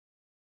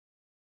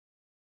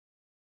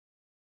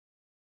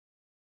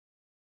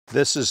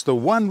This is the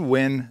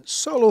OneWind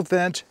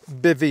SoloVent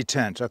Bivy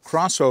tent, a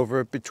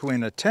crossover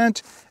between a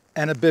tent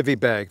and a bivy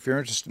bag. If you're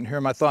interested in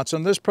hearing my thoughts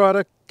on this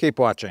product, keep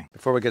watching.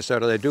 Before we get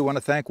started, I do want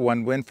to thank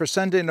OneWind for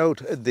sending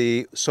out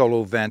the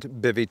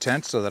SoloVent Bivy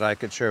tent so that I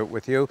could share it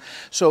with you.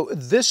 So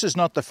this is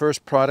not the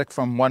first product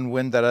from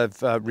OneWind that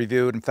I've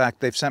reviewed. In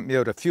fact, they've sent me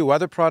out a few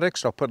other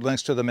products. I'll put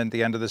links to them in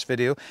the end of this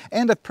video.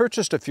 And I've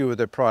purchased a few of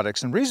their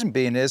products. And the reason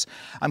being is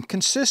I'm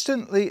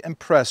consistently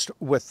impressed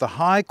with the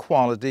high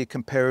quality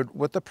compared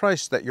with the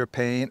price that you're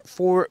paying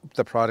for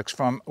the products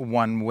from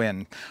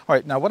OneWind. All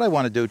right, now what I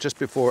want to do just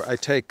before I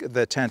take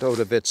the tent out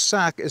of its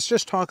sack is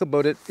just talk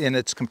about it in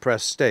its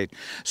compressed state.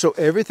 So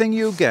everything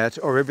you get,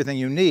 or everything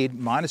you need,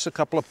 minus a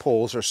couple of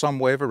poles or some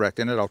way of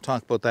erecting it, I'll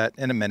talk about that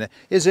in a minute,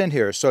 is in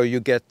here. So you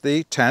get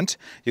the tent,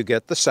 you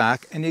get the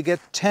sack, and you get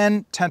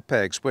 10 tent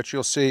pegs, which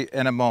you'll see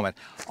in a moment.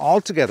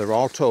 All together,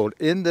 all told,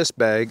 in this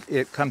bag,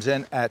 it comes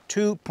in at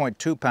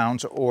 2.2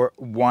 pounds or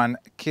 1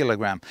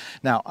 kilogram.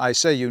 Now, I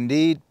say you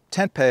need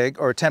tent peg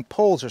or tent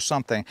poles or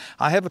something.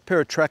 I have a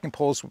pair of trekking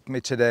poles with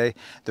me today.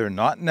 They're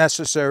not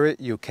necessary.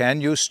 You can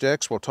use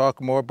sticks. We'll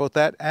talk more about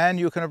that. And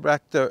you can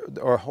erect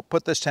or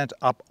put this tent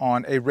up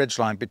on a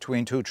ridgeline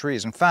between two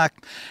trees. In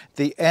fact,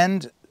 the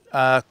end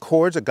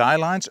cords or guy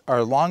lines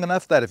are long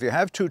enough that if you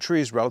have two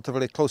trees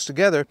relatively close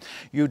together,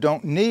 you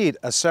don't need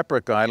a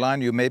separate guy line.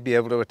 You may be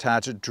able to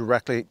attach it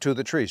directly to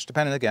the trees,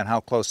 depending again how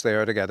close they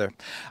are together.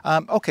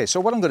 Okay, so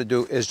what I'm going to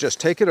do is just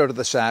take it out of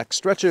the sack,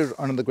 stretch it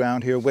on the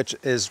ground here, which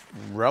is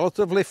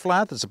relatively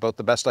flat. That's about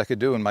the best I could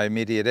do in my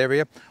immediate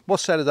area. We'll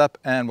set it up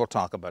and we'll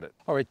talk about it.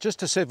 All right, just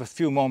to save a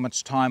few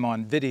moments time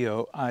on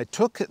video, I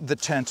took the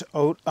tent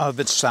out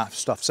of its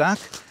stuff sack,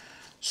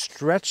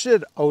 stretched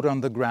it out on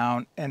the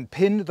ground, and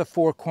pinned the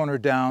four corner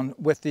down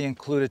with the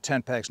included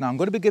tent pegs. Now I'm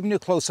going to be giving you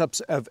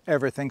close-ups of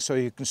everything so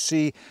you can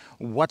see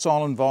what's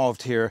all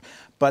involved here.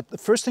 But the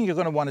first thing you're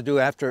going to want to do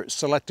after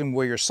selecting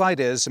where your site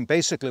is, and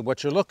basically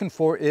what you're looking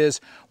for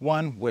is,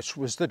 one, which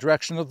was the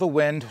direction of the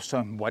wind.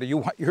 So what do you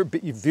want your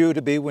view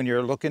to be when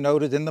you're looking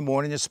out in the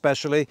morning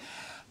especially?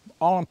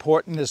 All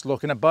important is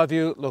looking above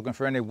you, looking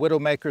for any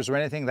widowmakers or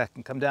anything that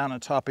can come down on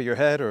top of your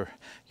head, or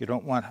you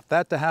don't want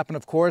that to happen,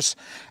 of course.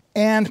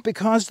 And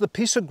because the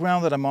piece of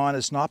ground that I'm on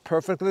is not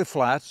perfectly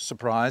flat,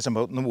 surprise, I'm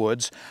out in the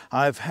woods,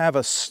 I have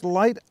a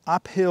slight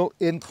uphill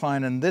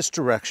incline in this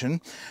direction,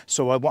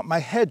 so I want my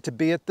head to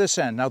be at this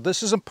end. Now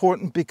this is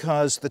important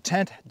because the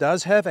tent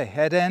does have a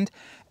head end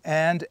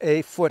and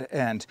a foot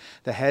end.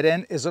 The head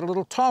end is a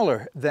little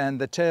taller than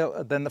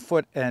the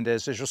foot end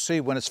is, as you'll see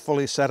when it's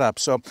fully set up.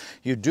 So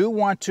you do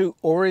want to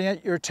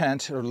orient your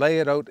tent or lay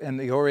it out in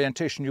the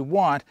orientation you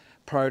want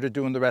prior to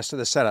doing the rest of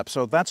the setup.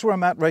 So that's where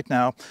I'm at right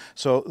now.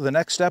 So the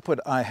next step would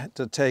I had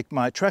to take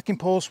my trekking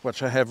poles,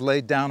 which I have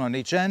laid down on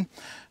each end,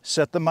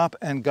 set them up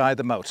and guide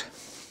them out.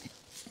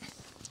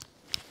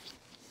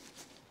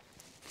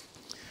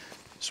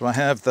 So I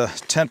have the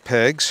tent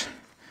pegs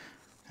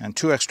and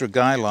two extra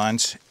guy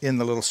lines in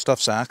the little stuff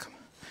sack.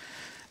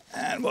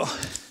 And we'll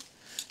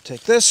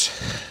take this.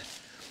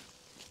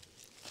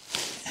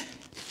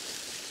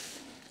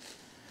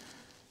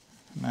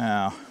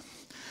 Now,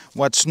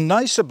 what's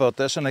nice about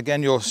this, and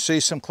again you'll see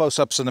some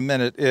close-ups in a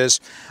minute, is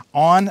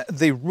on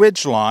the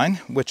ridge line,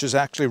 which is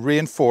actually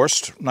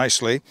reinforced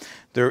nicely,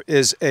 there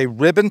is a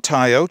ribbon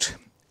tie-out,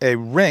 a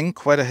ring,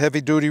 quite a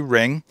heavy-duty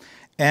ring,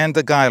 and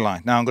the guy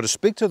line. Now I'm going to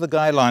speak to the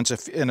guy lines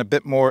in a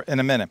bit more in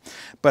a minute,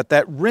 but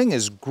that ring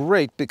is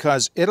great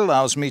because it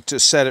allows me to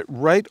set it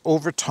right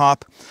over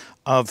top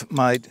of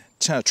my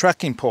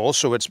trekking pole,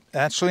 so it's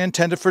actually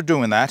intended for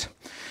doing that.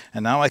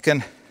 And now I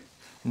can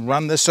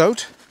run this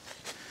out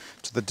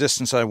to the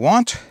distance I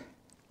want,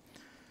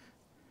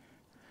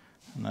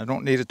 and I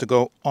don't need it to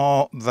go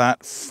all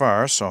that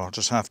far, so I'll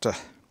just have to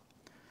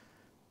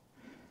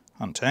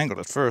untangle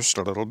it first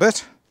a little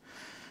bit.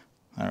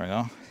 There we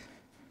go.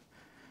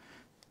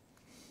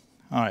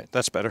 All right,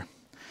 that's better.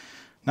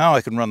 Now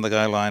I can run the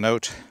guy line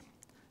out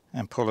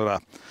and pull it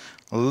up.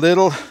 A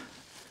little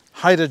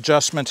height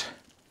adjustment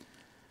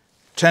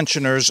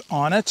tensioners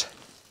on it.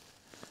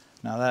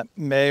 Now that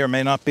may or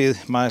may not be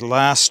my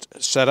last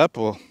setup.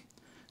 We'll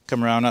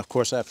come around, of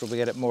course, after we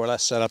get it more or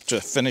less set up to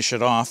finish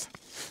it off.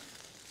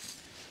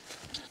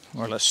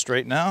 More or less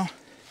straight now.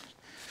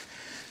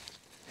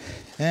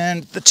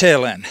 And the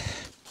tail end.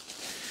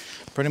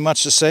 Pretty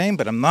much the same,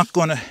 but I'm not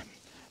going to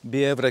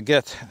be able to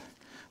get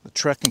the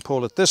trekking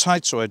pole at this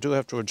height, so I do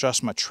have to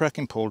adjust my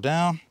trekking pole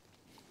down.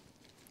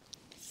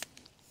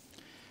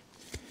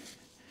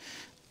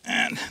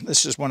 And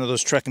this is one of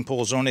those trekking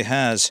poles only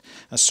has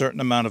a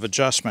certain amount of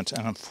adjustment,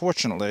 and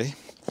unfortunately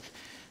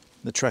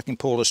the trekking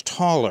pole is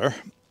taller.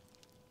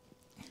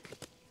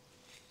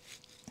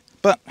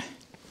 But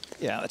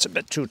yeah, that's a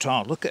bit too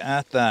tall. Look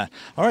at that.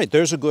 All right,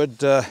 there's a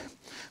good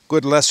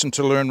lesson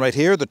to learn right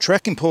here. The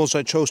trekking poles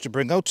I chose to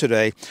bring out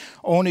today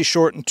only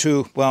shorten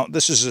to, well,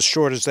 this is as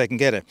short as they can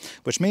get it,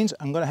 which means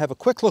I'm going to have a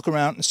quick look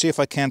around and see if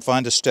I can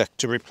find a stick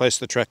to replace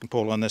the trekking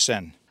pole on this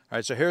end. All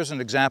right, so here's an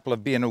example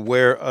of being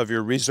aware of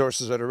your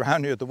resources that are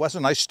around you. There was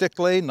a nice stick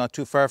laid not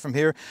too far from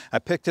here. I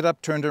picked it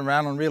up, turned it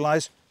around, and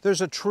realized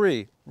there's a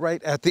tree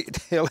right at the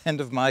tail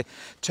end of my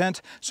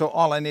tent. So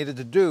all I needed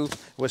to do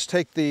was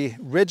take the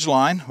ridge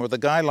line or the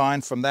guy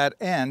line from that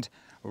end,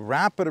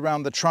 wrap it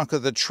around the trunk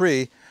of the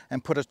tree,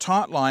 and put a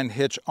taut line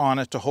hitch on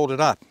it to hold it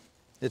up.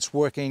 It's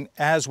working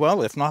as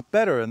well, if not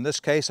better, in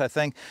this case, I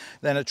think,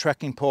 than a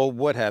trekking pole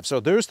would have. So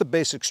there's the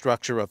basic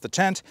structure of the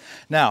tent.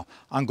 Now,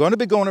 I'm going to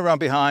be going around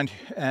behind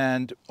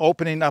and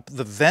opening up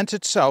the vent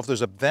itself.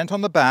 There's a vent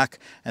on the back,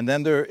 and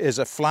then there is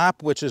a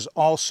flap, which is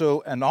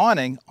also an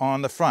awning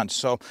on the front.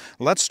 So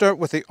let's start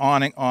with the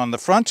awning on the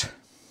front.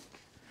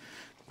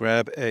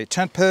 Grab a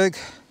tent peg.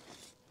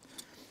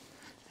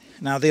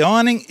 Now, the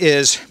awning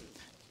is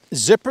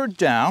zippered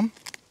down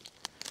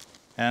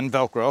and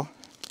Velcro,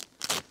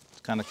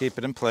 kind of keep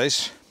it in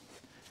place,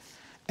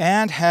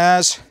 and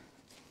has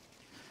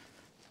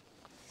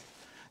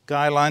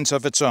guy lines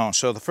of its own.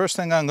 So the first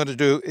thing I'm going to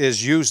do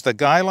is use the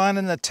guy line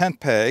and the tent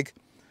peg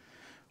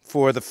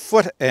for the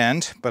foot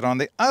end, but on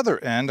the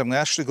other end I'm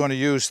actually going to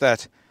use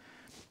that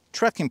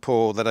trekking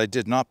pole that I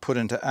did not put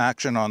into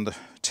action on the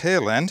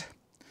tail end,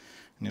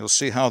 and you'll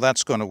see how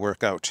that's going to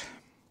work out.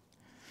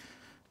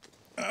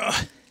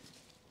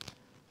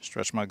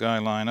 Stretch my guy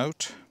line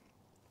out.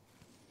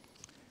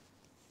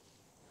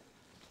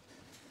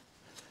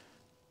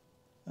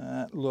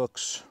 That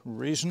looks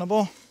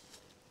reasonable.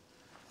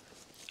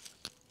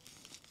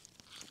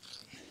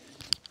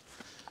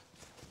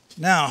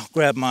 Now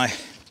grab my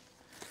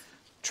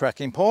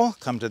trekking pole,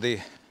 come to the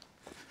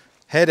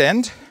head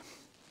end.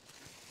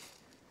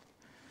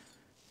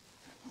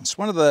 It's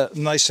one of the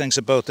nice things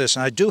about this,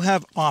 and I do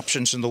have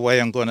options in the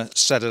way I'm going to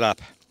set it up.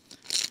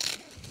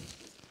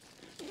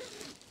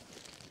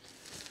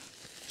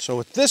 So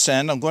at this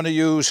end I'm going to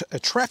use a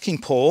trekking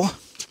pole,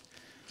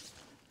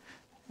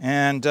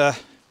 and I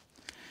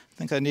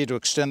think I need to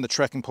extend the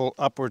trekking pole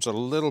upwards a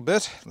little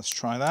bit. Let's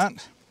try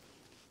that.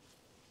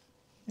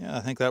 Yeah,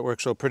 I think that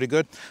works out pretty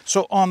good.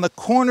 So on the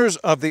corners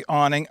of the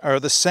awning are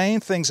the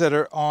same things that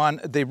are on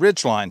the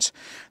ridge lines.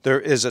 There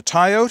is a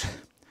tie-out,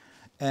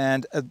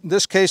 and in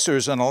this case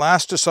there's an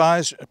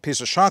elasticized piece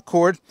of shock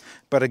cord,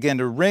 but again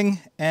the ring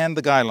and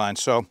the guy line.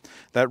 So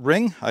that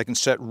ring I can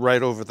set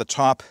right over the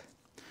top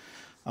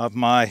of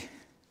my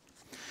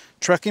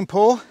trekking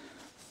pole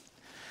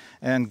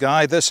and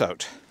guy this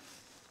out,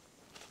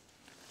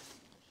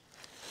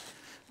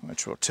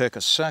 which will take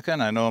a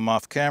second. I know I'm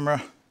off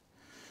camera.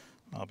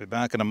 I'll be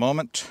back in a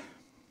moment.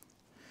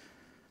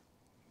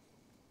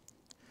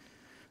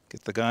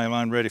 Get the guy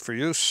line ready for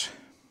use.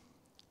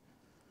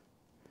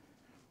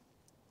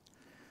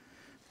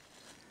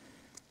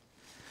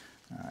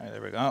 All right,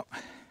 there we go.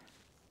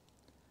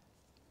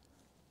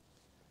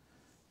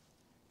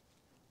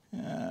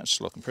 Yeah,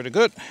 it's looking pretty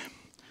good.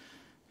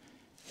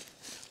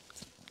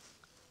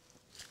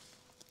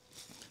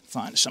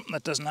 Find something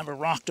that doesn't have a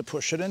rock to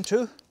push it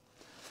into.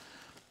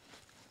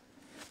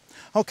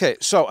 Okay,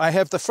 so I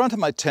have the front of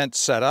my tent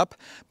set up,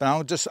 but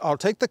I'll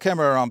take the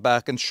camera around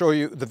back and show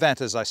you the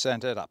vent as I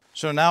set it up.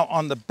 So now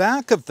on the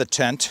back of the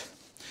tent,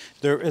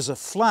 there is a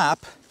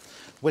flap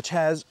which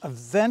has a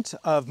vent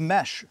of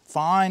mesh,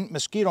 fine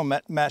mosquito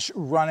mesh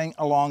running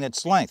along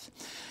its length.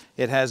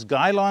 It has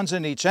guy lines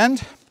in each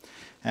end,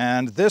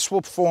 and this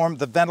will form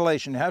the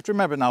ventilation. You have to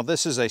remember now,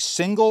 this is a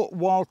single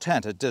wall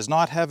tent. It does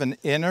not have an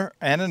inner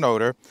and an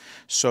outer,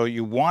 so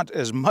you want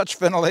as much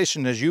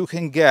ventilation as you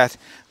can get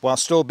while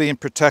still being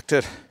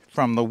protected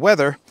from the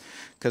weather,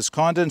 because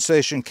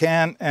condensation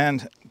can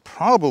and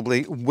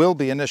probably will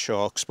be an issue.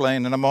 I'll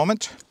explain in a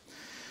moment.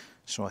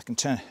 So I can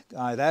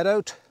guy that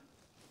out.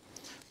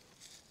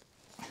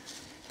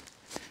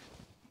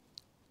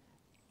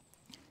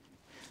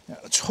 Now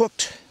it's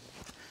hooked.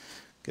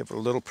 Give it a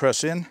little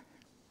press in.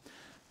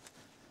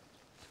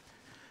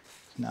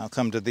 Now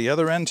come to the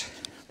other end.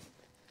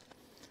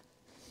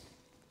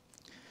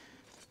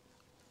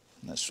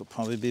 This will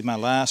probably be my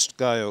last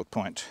guy out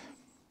point.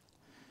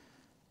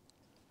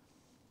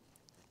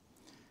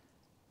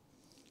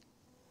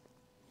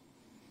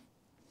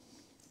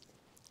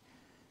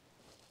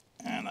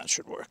 And that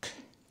should work.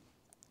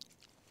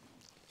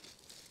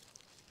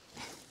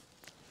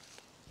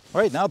 All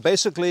right, now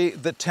basically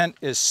the tent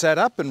is set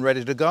up and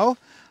ready to go.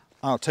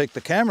 I'll take the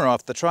camera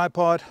off the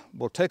tripod,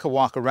 we'll take a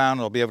walk around,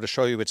 and I'll be able to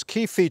show you its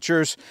key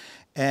features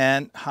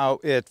and how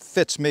it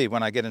fits me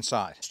when I get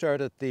inside.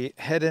 Start at the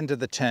head end of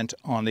the tent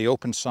on the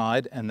open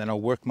side, and then I'll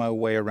work my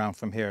way around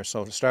from here.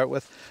 So to start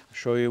with, I'll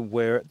show you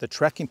where the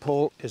trekking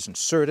pole is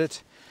inserted.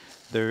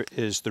 There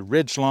is the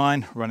ridge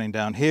line running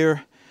down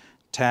here,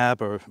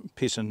 tab or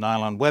piece of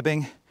nylon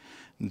webbing,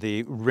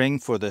 the ring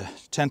for the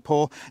tent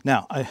pole.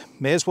 Now, I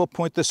may as well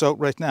point this out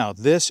right now.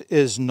 This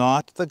is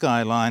not the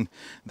guy line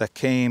that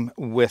came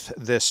with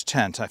this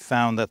tent. I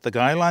found that the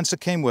guy lines that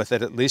came with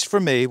it, at least for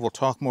me, we'll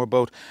talk more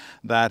about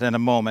that in a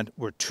moment,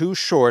 were too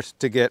short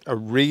to get a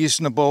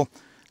reasonable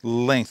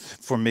length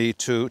for me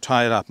to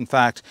tie it up. In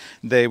fact,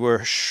 they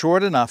were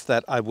short enough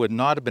that I would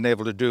not have been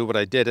able to do what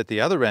I did at the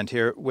other end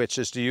here, which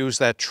is to use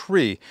that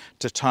tree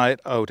to tie it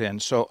out in.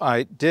 So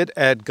I did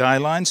add guy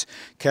lines,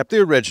 kept the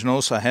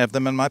originals. I have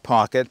them in my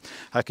pocket.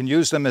 I can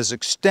use them as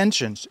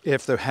extensions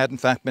if there had in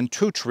fact been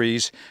 2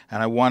 trees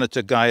and I wanted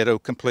to guy it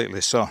out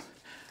completely. So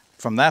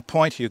from that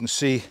point, you can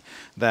see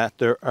that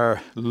there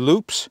are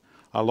loops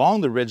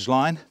along the ridge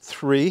line,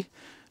 3,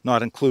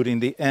 not including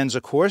the ends,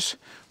 of course,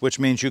 which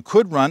means you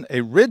could run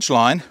a ridge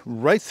line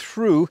right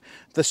through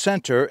the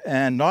center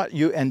and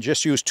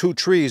just use 2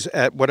 trees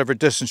at whatever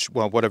distance,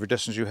 whatever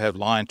distance you have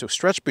line to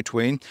stretch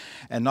between,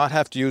 and not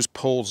have to use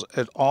poles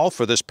at all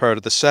for this part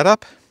of the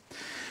setup.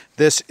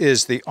 This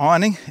is the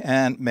awning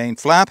and main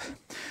flap.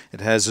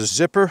 It has a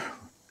zipper,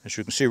 as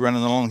you can see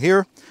running along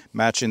here,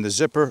 matching the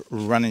zipper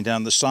running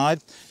down the side.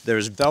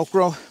 There's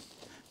Velcro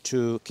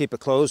to keep it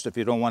closed if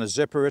you don't want to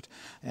zipper it,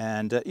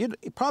 and you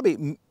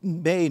probably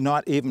may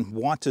not even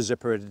want to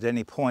zipper it at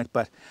any point,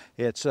 but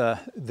it's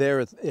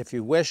there if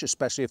you wish,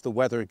 especially if the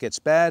weather gets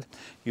bad.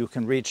 You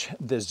can reach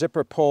the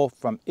zipper pull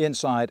from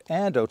inside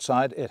and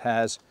outside. It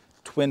has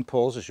twin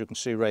pulls, as you can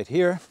see right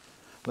here.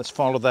 Let's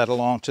follow that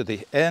along to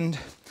the end.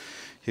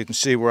 You can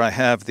see where I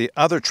have the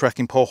other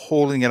trekking pole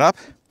holding it up,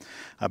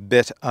 a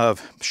bit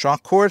of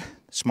shock cord,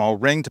 small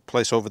ring to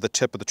place over the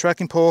tip of the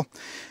trekking pole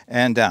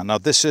and down. Now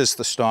this is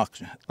the stock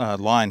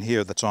line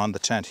here that's on the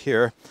tent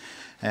here.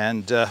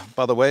 And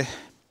by the way,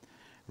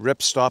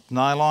 Ripstop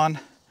nylon.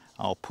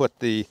 I'll put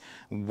the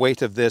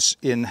weight of this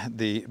in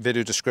the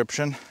video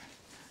description.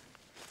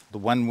 The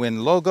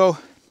OneWind logo.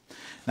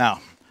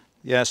 Now,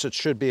 yes, it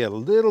should be a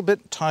little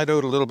bit tied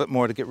out a little bit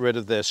more to get rid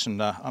of this. And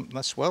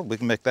well, we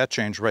can make that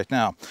change right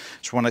now.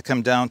 So when I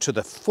come down to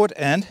the foot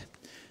end,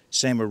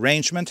 same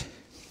arrangement.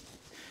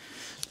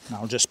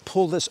 I'll just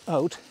pull this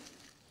out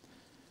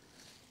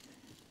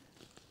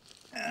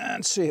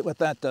and see what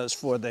that does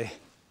for the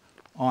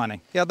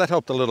awning. Yeah, that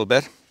helped a little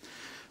bit.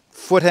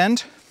 Foot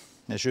end,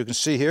 as you can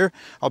see here.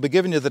 I'll be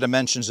giving you the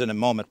dimensions in a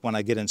moment when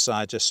I get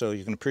inside, just so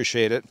you can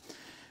appreciate it.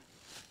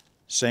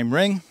 Same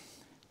ring,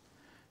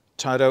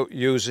 tied out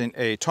using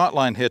a taut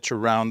line hitch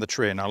around the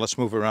tree. Now let's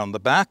move around the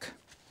back.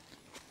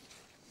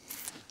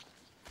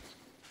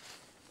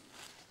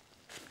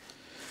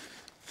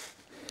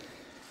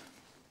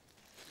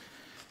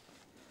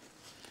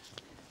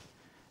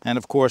 And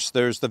of course,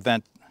 there's the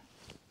vent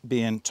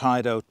being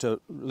tied out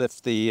to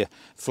lift the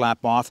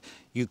flap off.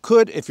 You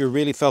could, if you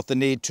really felt the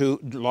need to,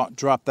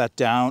 drop that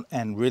down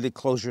and really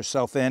close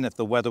yourself in if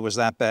the weather was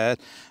that bad.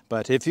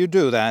 But if you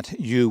do that,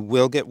 you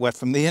will get wet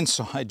from the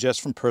inside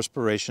just from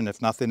perspiration,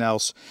 if nothing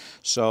else.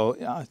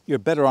 So you're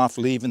better off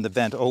leaving the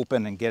vent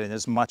open and getting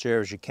as much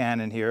air as you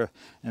can in here.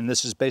 And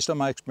this is based on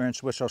my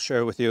experience, which I'll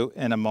share with you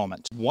in a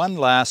moment. One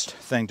last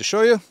thing to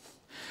show you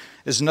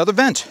is another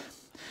vent.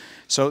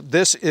 So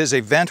this is a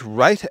vent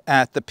right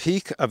at the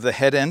peak of the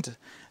head end,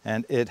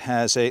 and it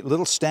has a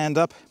little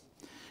stand-up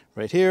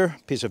right here,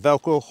 piece of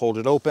Velcro, hold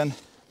it open,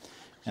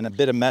 and a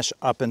bit of mesh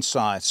up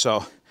inside.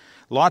 So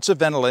lots of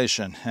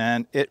ventilation,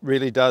 and it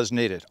really does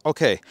need it.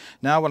 Okay,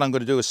 now what I'm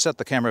going to do is set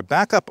the camera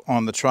back up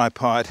on the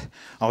tripod.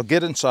 I'll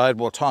get inside.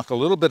 We'll talk a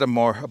little bit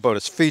more about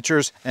its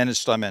features and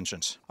its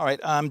dimensions. All right,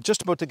 I'm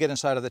just about to get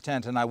inside of the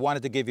tent, and I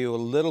wanted to give you a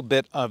little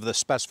bit of the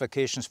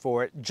specifications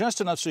for it,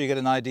 just enough so you get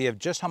an idea of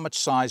just how much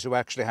size you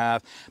actually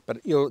have, but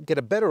you'll get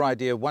a better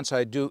idea once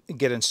I do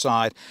get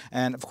inside.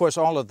 And of course,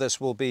 all of this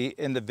will be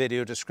in the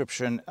video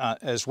description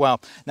as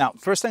well. Now,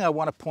 first thing I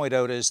want to point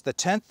out is the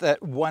tent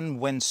that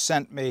OneWind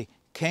sent me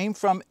came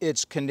from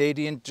its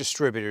Canadian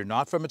distributor,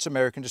 not from its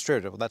American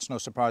distributor. Well, that's no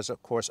surprise,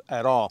 of course,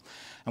 at all.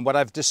 And what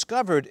I've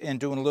discovered in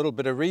doing a little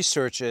bit of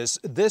research is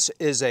this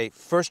is a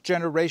first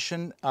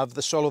generation of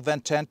the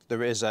SoloVent tent.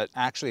 There is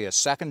actually a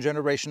second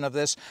generation of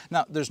this.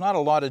 Now, there's not a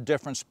lot of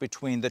difference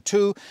between the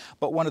two,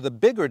 but one of the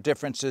bigger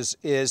differences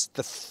is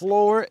the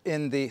floor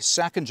in the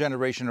second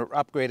generation or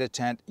upgraded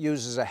tent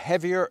uses a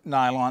heavier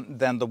nylon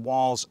than the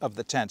walls of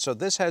the tent. So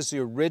this has the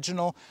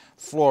original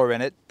floor in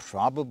it,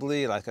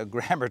 probably like a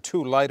gram or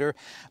 2 lighter,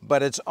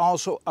 but it's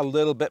also a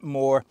little bit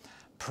more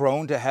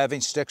prone to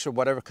having sticks or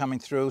whatever coming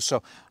through.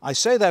 So I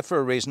say that for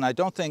a reason. I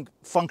don't think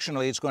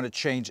functionally it's going to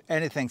change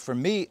anything for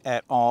me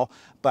at all,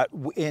 but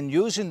in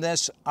using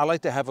this, I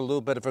like to have a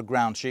little bit of a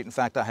ground sheet. In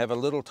fact, I have a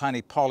little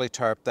tiny poly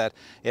tarp that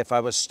if I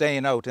was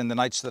staying out in the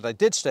nights that I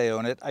did stay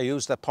on it, I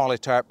used that poly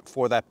tarp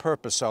for that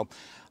purpose. So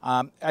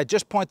I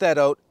just point that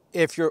out.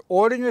 If you're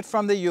ordering it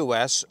from the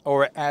US,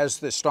 or as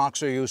the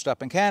stocks are used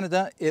up in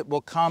Canada, it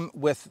will come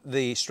with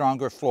the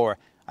stronger floor.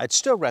 I'd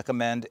still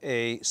recommend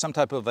some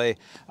type of a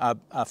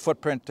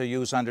footprint to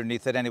use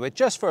underneath it anyway,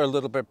 just for a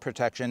little bit of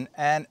protection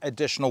and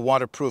additional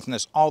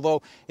waterproofness,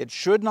 although it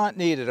should not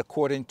need it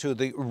according to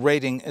the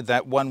rating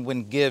that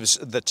OneWind gives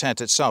the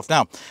tent itself.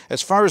 Now,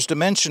 as far as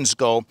dimensions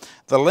go,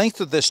 the length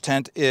of this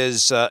tent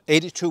is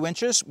 82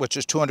 inches, which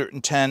is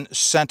 210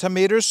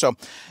 centimeters, so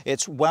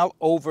it's well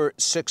over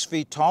 6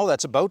 feet tall.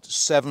 That's about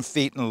 7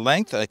 feet in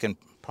length. I can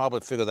probably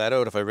figure that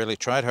out if I really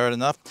tried hard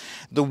enough.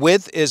 The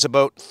width is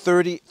about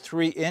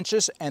 33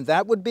 inches, and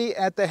that would be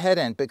at the head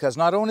end, because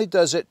not only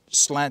does it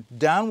slant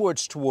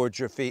downwards towards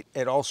your feet,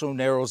 it also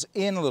narrows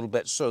in a little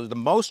bit. So the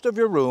most of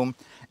your room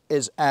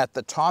is at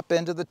the top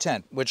end of the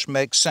tent, which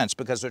makes sense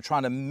because they're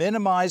trying to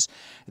minimize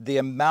the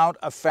amount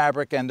of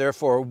fabric and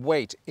therefore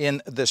weight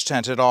in this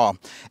tent at all.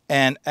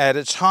 And at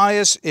its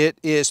highest, it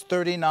is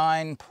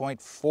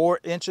 39.4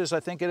 inches, I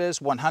think it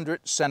is, 100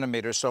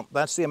 centimeters. So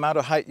that's the amount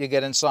of height you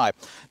get inside.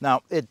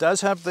 Now, it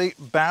does have the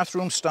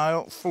bathroom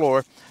style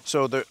floor,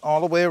 so they're all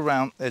the way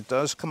around. It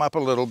does come up a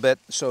little bit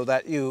so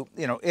that you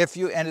know, if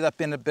you ended up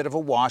in a bit of a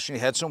wash and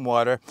you had some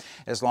water,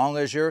 as long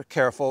as you're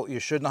careful, you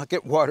should not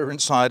get water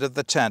inside of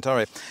the tent. All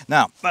right.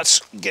 Now,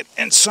 let's get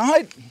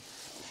inside.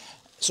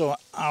 So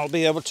I'll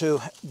be able to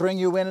bring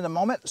you in a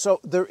moment. So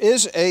there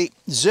is a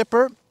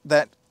zipper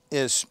that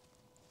is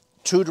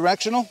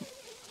two-directional.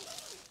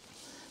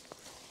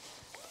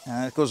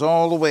 And it goes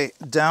all the way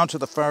down to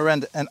the far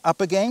end and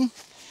up again.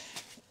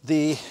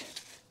 The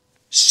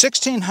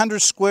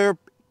 1,600 square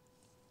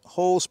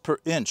holes per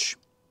inch.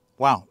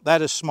 Wow,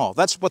 that is small.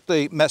 That's what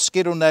the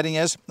mosquito netting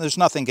is. There's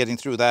nothing getting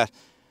through that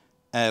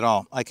at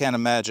all. I can't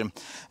imagine.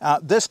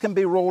 This can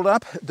be rolled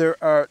up. There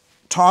are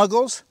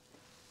toggles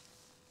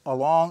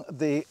along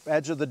the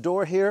edge of the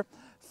door here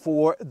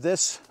for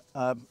this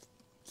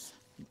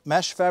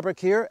mesh fabric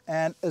here,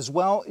 and as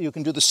well you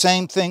can do the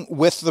same thing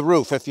with the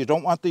roof. If you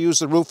don't want to use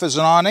the roof as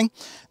an awning,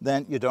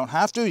 then you don't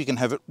have to. You can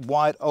have it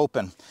wide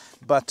open.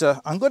 But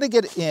I'm going to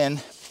get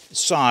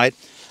inside.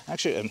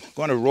 Actually, I'm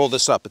going to roll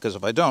this up, because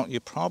if I don't, you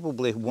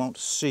probably won't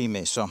see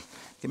me. So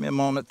give me a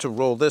moment to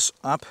roll this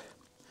up.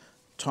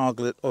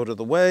 Toggle it out of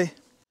the way.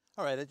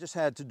 All right, I just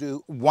had to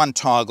do one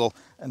toggle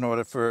in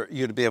order for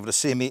you to be able to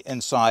see me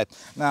inside.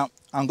 Now,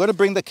 I'm going to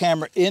bring the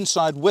camera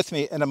inside with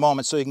me in a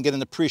moment so you can get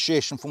an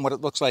appreciation from what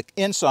it looks like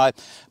inside.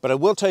 But I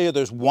will tell you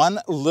there's one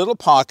little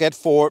pocket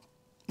for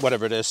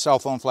whatever it is, cell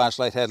phone,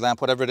 flashlight,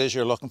 headlamp, whatever it is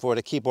you're looking for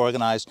to keep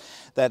organized,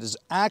 that is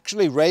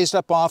actually raised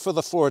up off of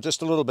the floor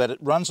just a little bit. It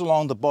runs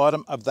along the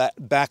bottom of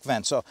that back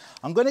vent. So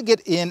I'm going to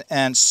get in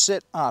and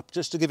sit up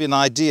just to give you an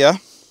idea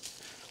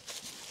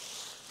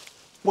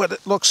what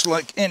it looks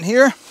like in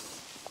here.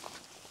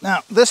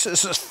 Now, this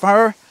is as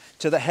far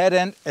to the head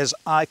end as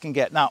I can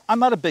get. Now, I'm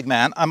not a big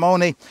man. I'm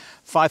only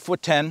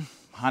 5'10",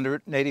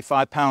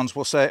 185 pounds,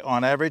 we'll say,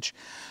 on average.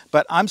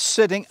 But I'm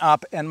sitting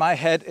up and my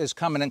head is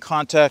coming in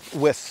contact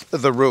with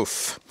the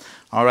roof.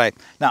 All right.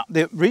 Now,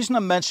 the reason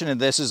I'm mentioning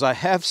this is I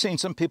have seen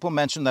some people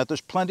mention that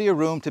there's plenty of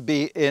room to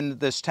be in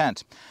this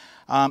tent.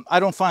 I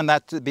don't find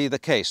that to be the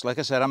case. Like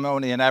I said, I'm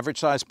only an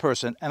average-sized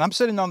person, and I'm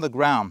sitting on the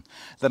ground.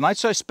 The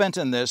nights I spent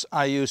in this,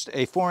 I used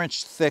a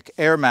 4-inch thick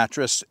air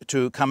mattress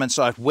to come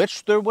inside,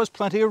 which there was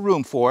plenty of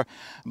room for,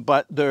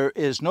 but there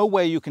is no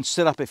way you can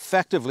sit up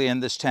effectively in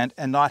this tent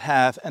and not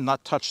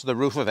touch the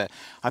roof of it.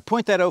 I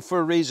point that out for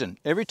a reason.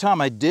 Every time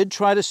I did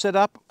try to sit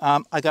up,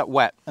 I got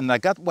wet, and I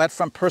got wet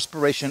from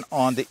perspiration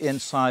on the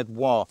inside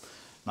wall.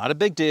 Not a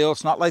big deal.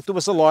 It's not like there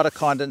was a lot of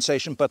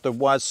condensation, but there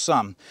was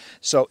some.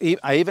 So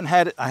I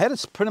had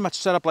it pretty much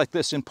set up like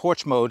this in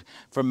porch mode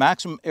for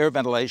maximum air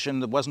ventilation.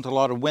 There wasn't a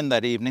lot of wind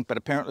that evening, but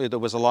apparently there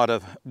was a lot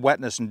of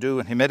wetness and dew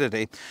and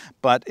humidity.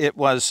 But it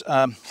was,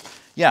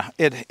 yeah,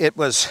 it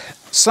was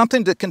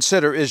something to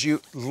consider, is you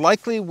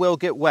likely will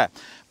get wet.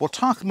 We'll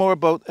talk more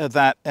about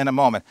that in a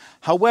moment.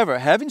 However,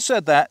 having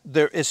said that,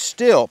 there is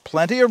still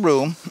plenty of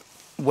room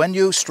when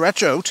you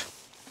stretch out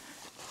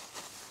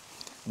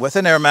with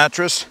an air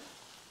mattress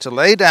to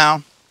lay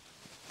down,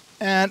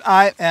 and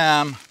I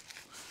am,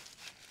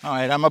 all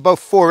right, I'm about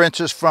 4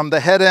 inches from the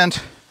head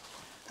end,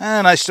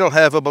 and I still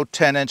have about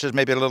 10 inches,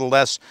 maybe a little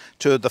less,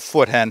 to the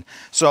foot end.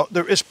 So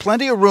there is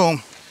plenty of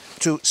room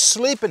to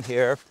sleep in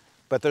here,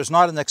 but there's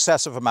not an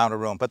excessive amount of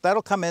room. But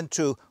that'll come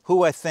into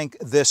who I think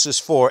this is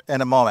for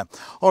in a moment.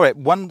 All right,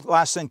 one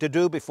last thing to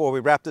do before we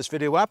wrap this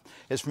video up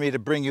is for me to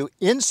bring you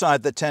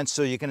inside the tent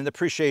so you get an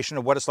appreciation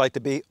of what it's like to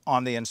be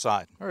on the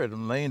inside. All right,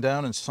 I'm laying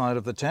down inside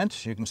of the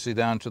tent. You can see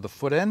down to the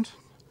foot end.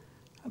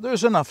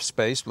 There's enough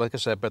space, like I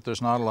said, but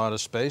there's not a lot of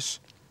space.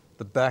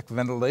 The back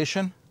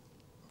ventilation,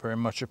 very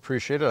much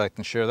appreciated. I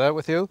can share that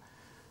with you.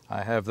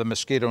 I have the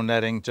mosquito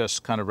netting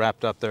just kind of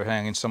wrapped up there,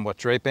 hanging somewhat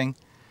draping.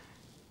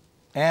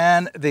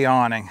 And the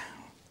awning.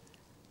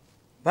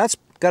 That's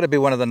got to be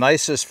one of the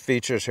nicest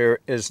features here,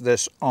 is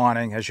this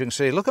awning. As you can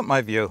see, look at my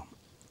view.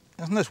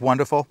 Isn't this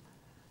wonderful?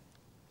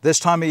 This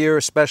time of year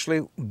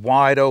especially,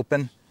 wide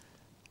open.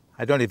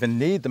 I don't even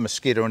need the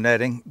mosquito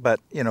netting, but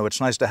you know, it's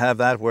nice to have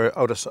that. We're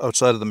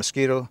outside of the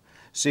mosquito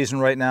season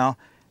right now.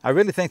 I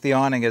really think the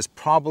awning is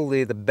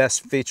probably the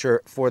best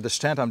feature for this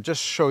tent. I'm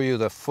just show you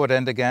the foot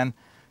end again.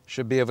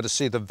 Should be able to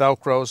see the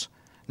Velcros.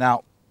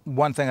 Now,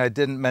 one thing I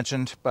didn't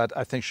mention, but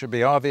I think should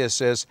be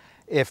obvious, is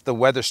if the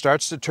weather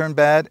starts to turn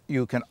bad,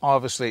 you can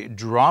obviously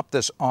drop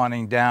this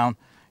awning down.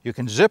 You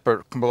can zip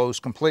it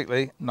closed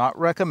completely. Not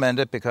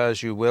recommended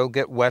because you will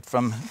get wet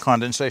from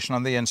condensation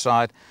on the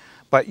inside.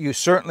 but you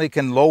certainly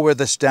can lower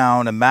this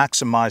down and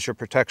maximize your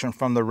protection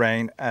from the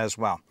rain as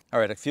well. All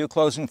right, a few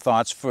closing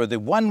thoughts for the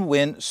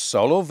OneWind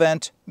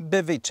SoloVent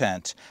Bivy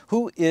tent.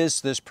 Who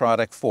is this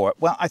product for?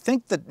 Well, I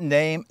think the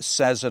name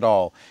says it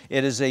all.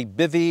 It is a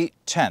bivy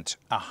tent,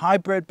 a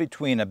hybrid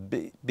between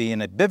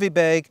being a bivy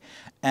bag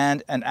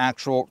and an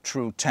actual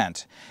true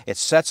tent. It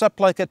sets up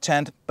like a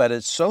tent, but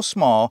it's so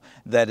small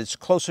that it's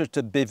closer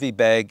to bivy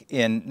bag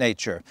in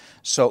nature.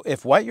 So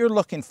if what you're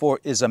looking for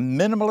is a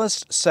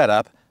minimalist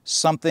setup,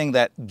 something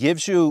that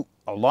gives you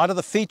a lot of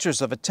the features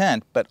of a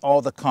tent, but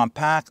all the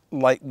compact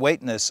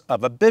lightweightness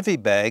of a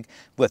bivy bag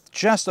with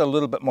just a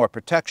little bit more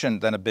protection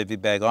than a bivy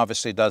bag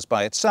obviously does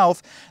by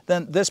itself,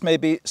 then this may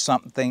be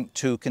something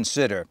to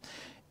consider.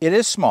 It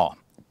is small,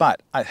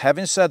 but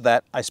having said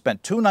that, I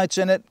spent 2 nights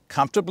in it,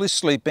 comfortably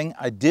sleeping.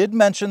 I did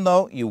mention,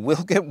 though, you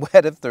will get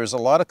wet if there's a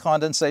lot of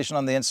condensation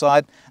on the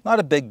inside. Not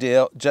a big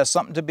deal, just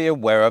something to be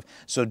aware of.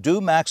 So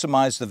do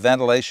maximize the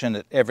ventilation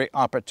at every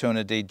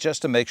opportunity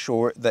just to make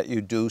sure that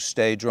you do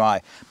stay dry.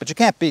 But you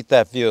can't beat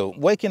that view.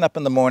 Waking up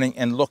in the morning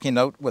and looking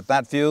out with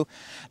that view,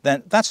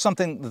 then that's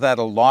something that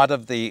a lot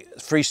of the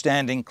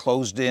freestanding,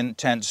 closed-in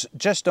tents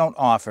just don't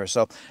offer.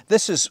 So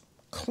this is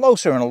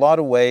closer in a lot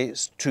of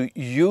ways to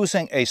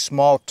using a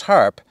small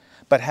tarp,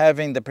 but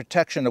having the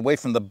protection away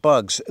from the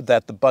bugs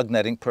that the bug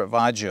netting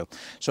provides you.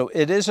 So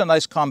it is a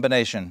nice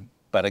combination,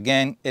 but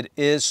again, it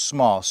is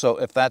small. So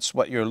if that's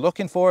what you're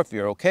looking for, if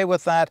you're okay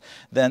with that,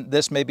 then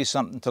this may be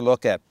something to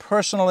look at.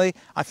 Personally,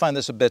 I find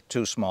this a bit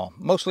too small,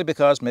 mostly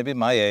because maybe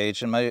my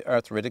age and my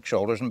arthritic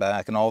shoulders and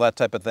back and all that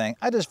type of thing.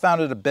 I just found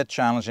it a bit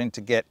challenging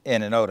to get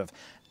in and out of.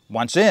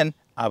 Once in,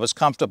 I was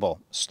comfortable,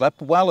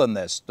 slept well in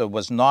this. There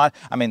was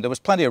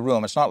plenty of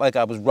room. It's not like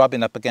I was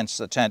rubbing up against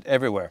the tent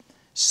everywhere.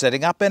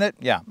 Sitting up in it,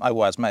 yeah, I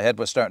was. My head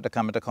was starting to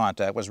come into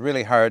contact. It was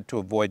really hard to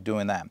avoid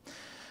doing that.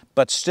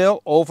 But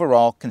still,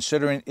 overall,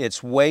 considering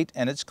its weight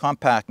and its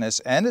compactness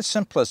and its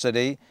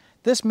simplicity,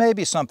 this may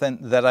be something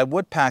that I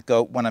would pack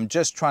out when I'm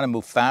just trying to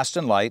move fast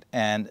and light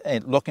and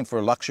looking for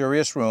a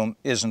luxurious room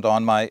isn't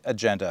on my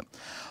agenda.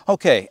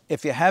 Okay,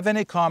 if you have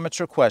any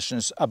comments or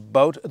questions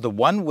about the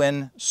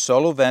OneWind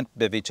SoloVent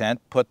Bivy tent,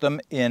 put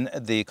them in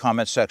the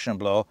comment section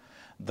below.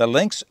 The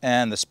links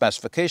and the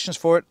specifications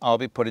for it I'll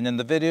be putting in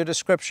the video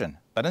description.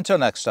 But until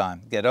next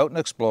time, get out and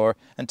explore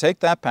and take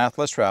that path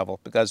less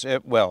traveled because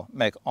it will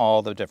make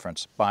all the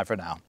difference. Bye for now.